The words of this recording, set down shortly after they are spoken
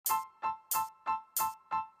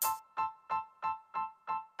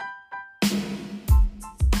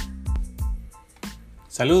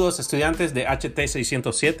Saludos estudiantes de HT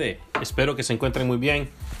 607, espero que se encuentren muy bien.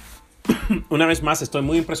 Una vez más estoy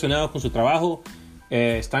muy impresionado con su trabajo,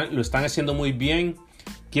 lo están haciendo muy bien.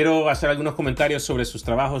 Quiero hacer algunos comentarios sobre sus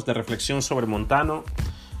trabajos de reflexión sobre Montano,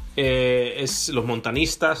 los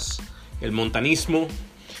montanistas, el montanismo.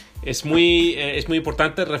 Es muy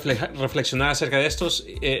importante reflexionar acerca de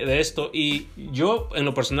esto y yo en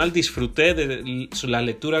lo personal disfruté de las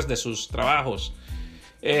lecturas de sus trabajos.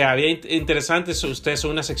 Había interesantes, ustedes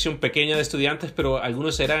son una sección pequeña de estudiantes, pero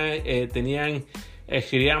algunos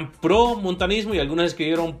escribían pro montanismo y algunos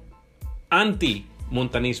escribieron anti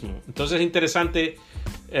montanismo. Entonces es interesante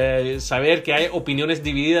saber que hay opiniones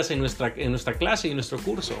divididas en nuestra clase y en nuestro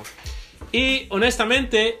curso. Y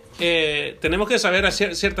honestamente tenemos que saber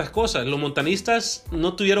ciertas cosas. Los montanistas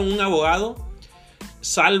no tuvieron un abogado,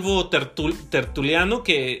 salvo Tertuliano,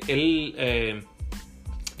 que él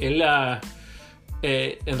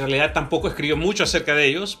en realidad tampoco escribió mucho acerca de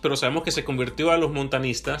ellos, pero sabemos que se convirtió al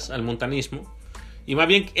montanismo, y más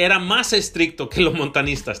bien era más estricto que los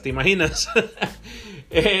montanistas, ¿te imaginas?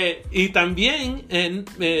 Y también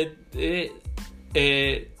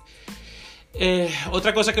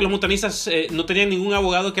otra cosa, que los montanistas no tenían ningún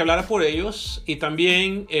abogado que hablara por ellos, y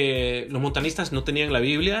también los montanistas no tenían la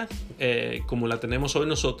Biblia como la tenemos hoy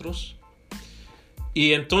nosotros.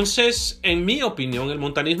 Y entonces, en mi opinión, el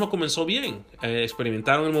montanismo comenzó bien.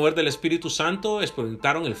 Experimentaron el mover del Espíritu Santo,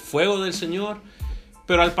 experimentaron el fuego del Señor,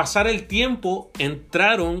 pero al pasar el tiempo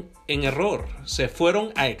entraron en error. Se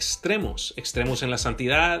fueron a extremos en la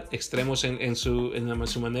santidad, extremos en su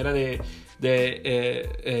manera de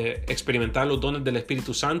experimentar los dones del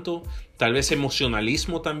Espíritu Santo, tal vez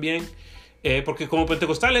emocionalismo también. Porque como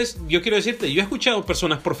pentecostales, yo quiero decirte, yo he escuchado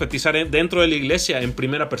personas profetizar dentro de la iglesia en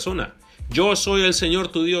primera persona. Yo soy el Señor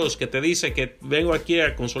tu Dios que te dice que vengo aquí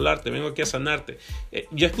a consolarte, vengo aquí a sanarte.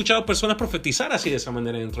 Yo he escuchado personas profetizar así, de esa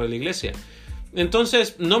manera, dentro de la iglesia.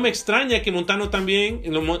 Entonces, no me extraña que Montano también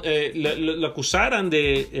lo acusaran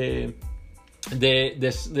de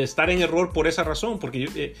estar en error por esa razón,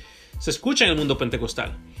 porque se escucha en el mundo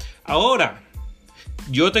pentecostal. Ahora,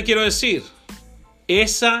 yo te quiero decir,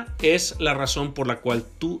 esa es la razón por la cual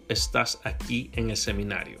tú estás aquí en el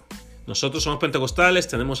seminario. Nosotros somos pentecostales,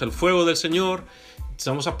 tenemos el fuego del Señor,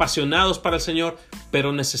 estamos apasionados para el Señor,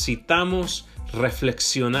 pero necesitamos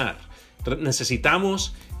reflexionar.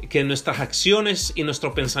 Necesitamos que nuestras acciones y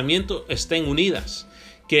nuestro pensamiento estén unidas.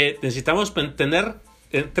 Que necesitamos tener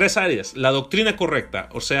tres áreas: la doctrina correcta,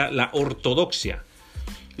 o sea, la ortodoxia;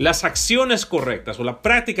 las acciones correctas o la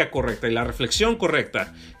práctica correcta; y la reflexión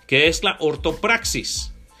correcta, que es la ortopraxis.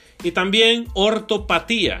 Y también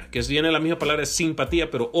ortopatía, que viene la misma palabra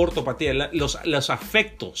simpatía, pero ortopatía, los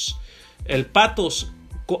afectos, el patos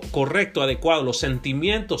correcto, adecuado, los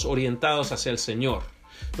sentimientos orientados hacia el Señor.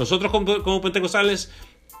 Nosotros como pentecostales,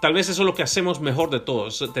 tal vez eso es lo que hacemos mejor de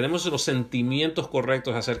todos. Tenemos los sentimientos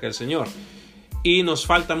correctos acerca del Señor. Y nos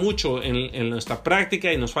falta mucho en nuestra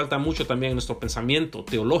práctica, y nos falta mucho también en nuestro pensamiento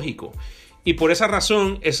teológico. Y por esa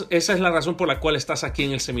razón, esa es la razón por la cual estás aquí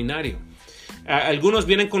en el seminario. Algunos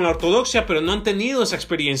vienen con la ortodoxia, pero no han tenido esa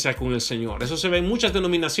experiencia con el Señor. Eso se ve en muchas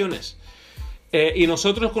denominaciones. Y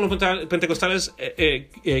nosotros con los pentecostales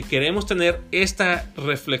queremos tener esta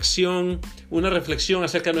reflexión, una reflexión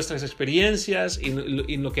acerca de nuestras experiencias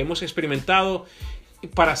y lo que hemos experimentado,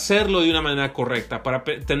 para hacerlo de una manera correcta, para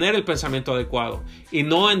tener el pensamiento adecuado y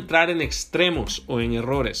no entrar en extremos o en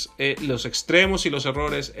errores. Los extremos y los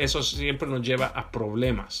errores, eso siempre nos lleva a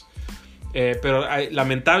problemas. Pero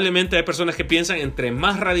lamentablemente hay personas que piensan, entre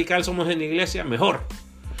más radical somos en la iglesia, mejor.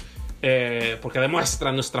 Porque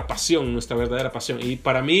demuestra nuestra pasión, nuestra verdadera pasión. Y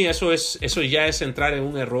para mí eso ya es entrar en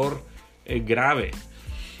un error grave.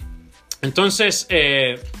 Entonces,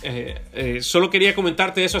 solo quería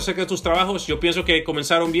comentarte eso acerca de tus trabajos. Yo pienso que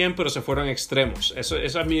comenzaron bien, pero se fueron a extremos. Esa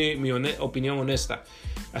es mi opinión honesta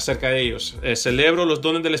acerca de ellos. Celebro los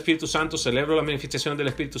dones del Espíritu Santo, celebro la manifestación del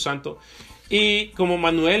Espíritu Santo. Y como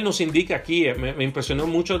Manuel nos indica aquí, me impresionó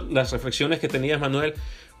mucho las reflexiones que tenías, Manuel,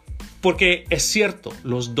 porque es cierto,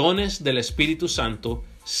 los dones del Espíritu Santo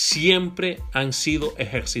siempre han sido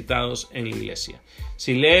ejercitados en la iglesia.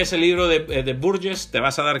 Si lees el libro de Burgess, te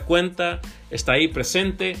vas a dar cuenta, está ahí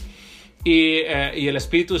presente. Y el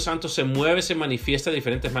Espíritu Santo se mueve, se manifiesta de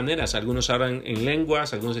diferentes maneras. Algunos hablan en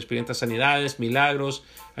lenguas, algunos experimentan sanidades, milagros,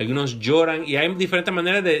 algunos lloran. Y hay diferentes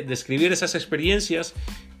maneras de describir esas experiencias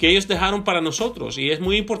que ellos dejaron para nosotros. Y es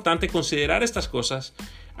muy importante considerar estas cosas,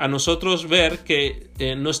 a nosotros ver que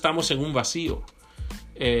no estamos en un vacío.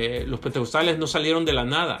 Los pentecostales no salieron de la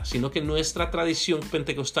nada, sino que nuestra tradición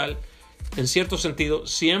pentecostal, en cierto sentido,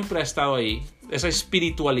 siempre ha estado ahí. Esa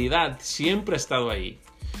espiritualidad siempre ha estado ahí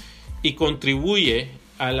y contribuye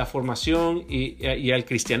a la formación y al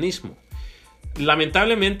cristianismo.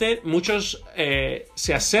 Lamentablemente, muchos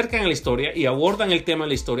se acercan a la historia y abordan el tema de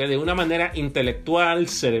la historia de una manera intelectual,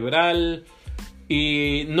 cerebral,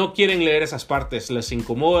 y no quieren leer esas partes, les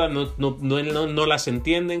incomoda, no las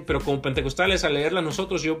entienden, pero como pentecostales al leerlas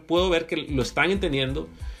nosotros yo puedo ver que lo están entendiendo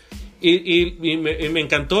y me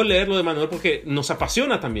encantó leerlo de Manuel porque nos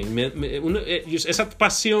apasiona también. Esa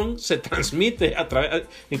pasión se transmite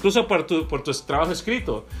incluso por tu trabajo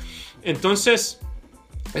escrito. Entonces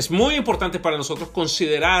es muy importante para nosotros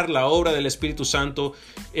considerar la obra del Espíritu Santo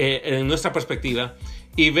en nuestra perspectiva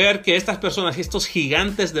y ver que estas personas, estos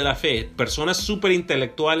gigantes de la fe, personas súper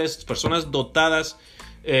intelectuales, personas dotadas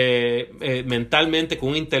mentalmente con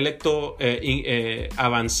un intelecto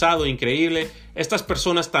avanzado, increíble, estas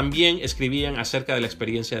personas también escribían acerca de la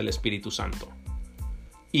experiencia del Espíritu Santo.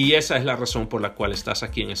 Y esa es la razón por la cual estás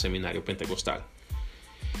aquí en el seminario pentecostal.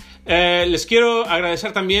 Les quiero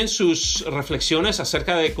agradecer también sus reflexiones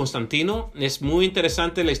acerca de Constantino. Es muy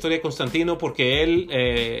interesante la historia de Constantino porque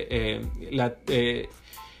el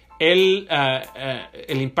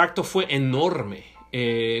impacto fue enorme.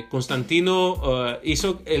 Constantino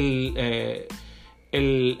hizo del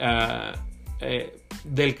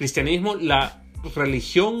cristianismo la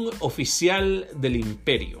religión oficial del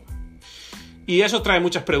imperio. Y eso trae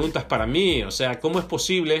muchas preguntas para mí. O sea, ¿cómo es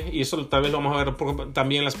posible? Y eso tal vez lo vamos a ver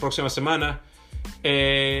también las próximas semanas.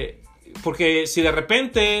 Porque si de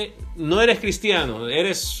repente no eres cristiano,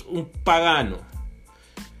 eres un pagano,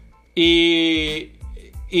 y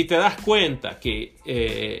te das cuenta que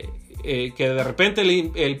de repente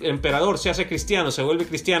el emperador se hace cristiano, se vuelve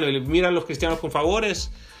cristiano y le miran a los cristianos con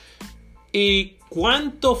favores. ¿Y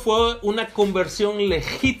cuánto fue una conversión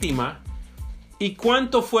legítima? ¿Y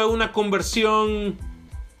cuánto fue una conversión,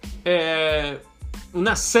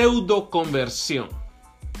 una pseudo conversión?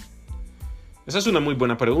 Esa es una muy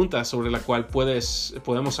buena pregunta sobre la cual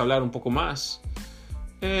podemos hablar un poco más.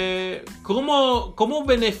 ¿Cómo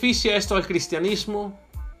beneficia esto al cristianismo?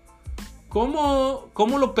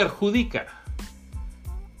 ¿Cómo lo perjudica?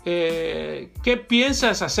 ¿Qué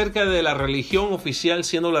piensas acerca de la religión oficial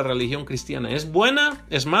siendo la religión cristiana? ¿Es buena?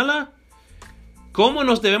 ¿Es mala? ¿Cómo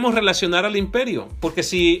nos debemos relacionar al imperio? Porque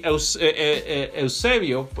si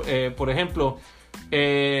Eusebio, por ejemplo,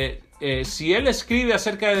 si él escribe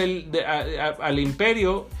acerca al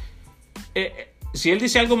imperio, si él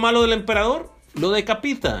dice algo malo del emperador, lo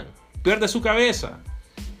decapitan, pierde su cabeza.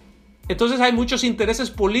 Entonces hay muchos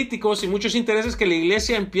intereses políticos y muchos intereses que la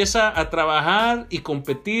iglesia empieza a trabajar y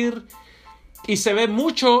competir. Y se ve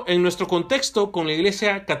mucho en nuestro contexto con la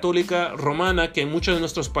Iglesia Católica Romana, que en muchos de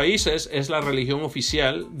nuestros países es la religión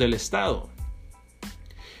oficial del Estado.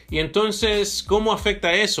 Y entonces, ¿cómo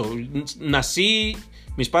afecta eso?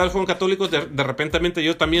 Mis padres fueron católicos, de repente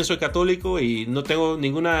yo también soy católico y no tomo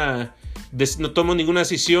ninguna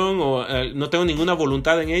decisión o no tengo ninguna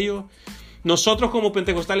voluntad en ello. Nosotros como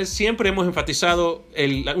pentecostales siempre hemos enfatizado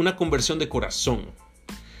una conversión de corazón,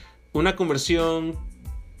 una conversión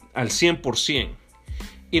al 100%.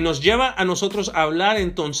 Y nos lleva a nosotros a hablar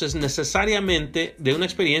entonces necesariamente de una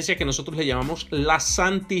experiencia que nosotros le llamamos la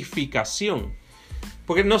santificación.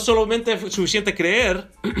 Porque no solamente es suficiente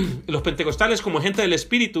creer, los pentecostales como gente del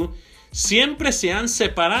Espíritu siempre se han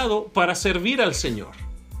separado para servir al Señor.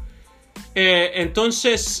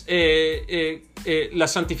 Entonces la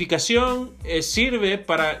santificación sirve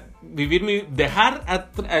para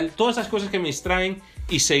dejar todas esas cosas que me distraen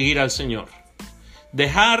y seguir al Señor.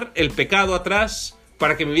 Dejar el pecado atrás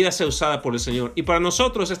para que mi vida sea usada por el Señor. Y para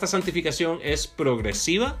nosotros esta santificación es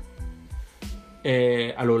progresiva.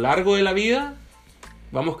 A lo largo de la vida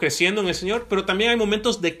vamos creciendo en el Señor, pero también hay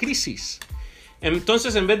momentos de crisis.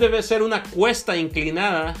 Entonces, en vez de ser una cuesta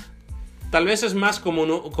inclinada, tal vez es más como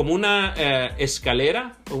una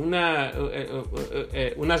escalera o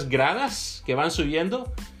unas gradas que van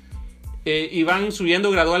subiendo. Y van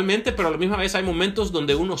subiendo gradualmente, pero a la misma vez hay momentos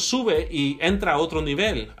donde uno sube y entra a otro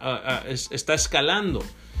nivel, está escalando.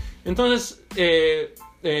 Entonces,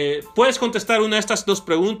 puedes contestar una de estas dos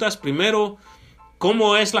preguntas. Primero,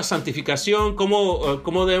 ¿cómo es la santificación?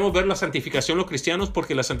 ¿Cómo debemos ver la santificación los cristianos?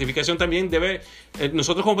 Porque la santificación también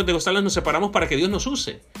nosotros como pentecostales nos separamos para que Dios nos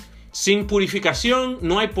use. Sin purificación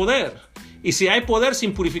no hay poder. Y si hay poder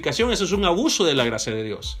sin purificación, eso es un abuso de la gracia de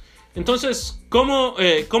Dios. Entonces, ¿cómo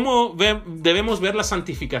debemos ver la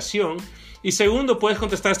santificación? Y segundo, puedes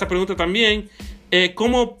contestar esta pregunta también.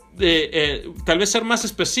 Tal vez ser más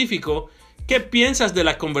específico, ¿qué piensas de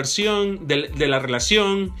la conversión, de la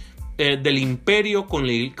relación del imperio con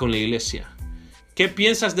la iglesia? ¿Qué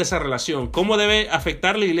piensas de esa relación? ¿Cómo debe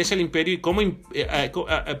afectar la iglesia al imperio? Y cómo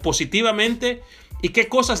positivamente ¿Y qué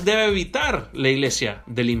cosas debe evitar la iglesia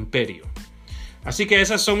del imperio? Así que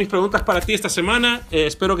esas son mis preguntas para ti esta semana.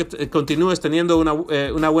 Espero que continúes teniendo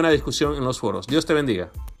una buena discusión en los foros. Dios te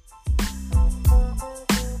bendiga.